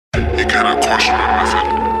You cannot question my method,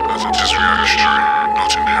 as it is reactionary,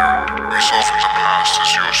 not inherent. Resolving the past is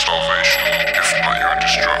your salvation, if not your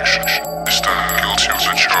destruction. I stand guilty of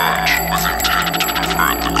the charge, with intent to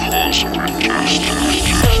pervert the cause of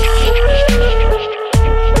injustice.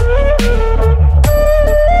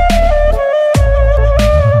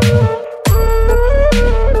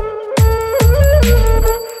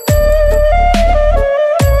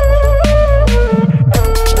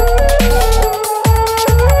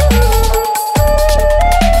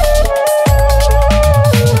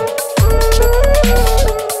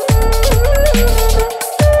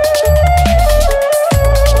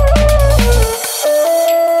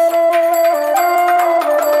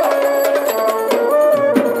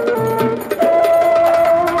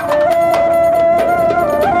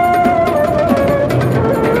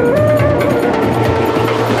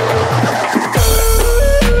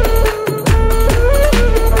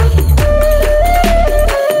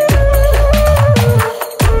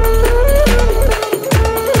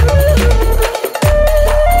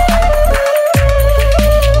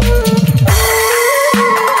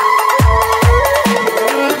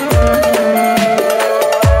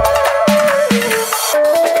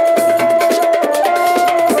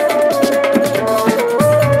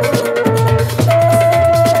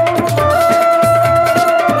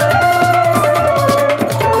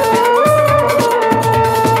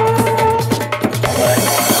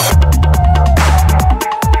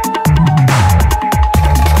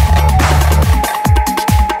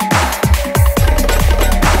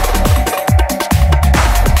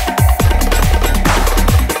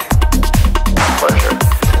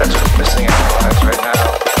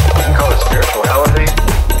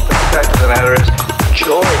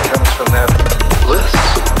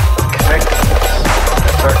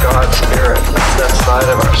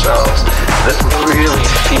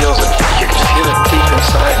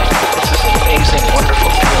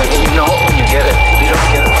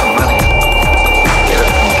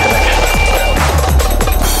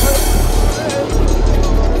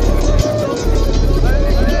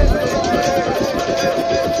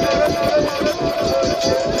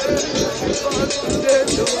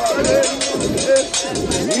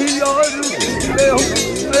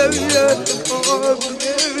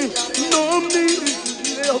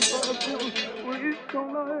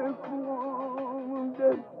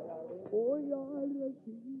 Oh,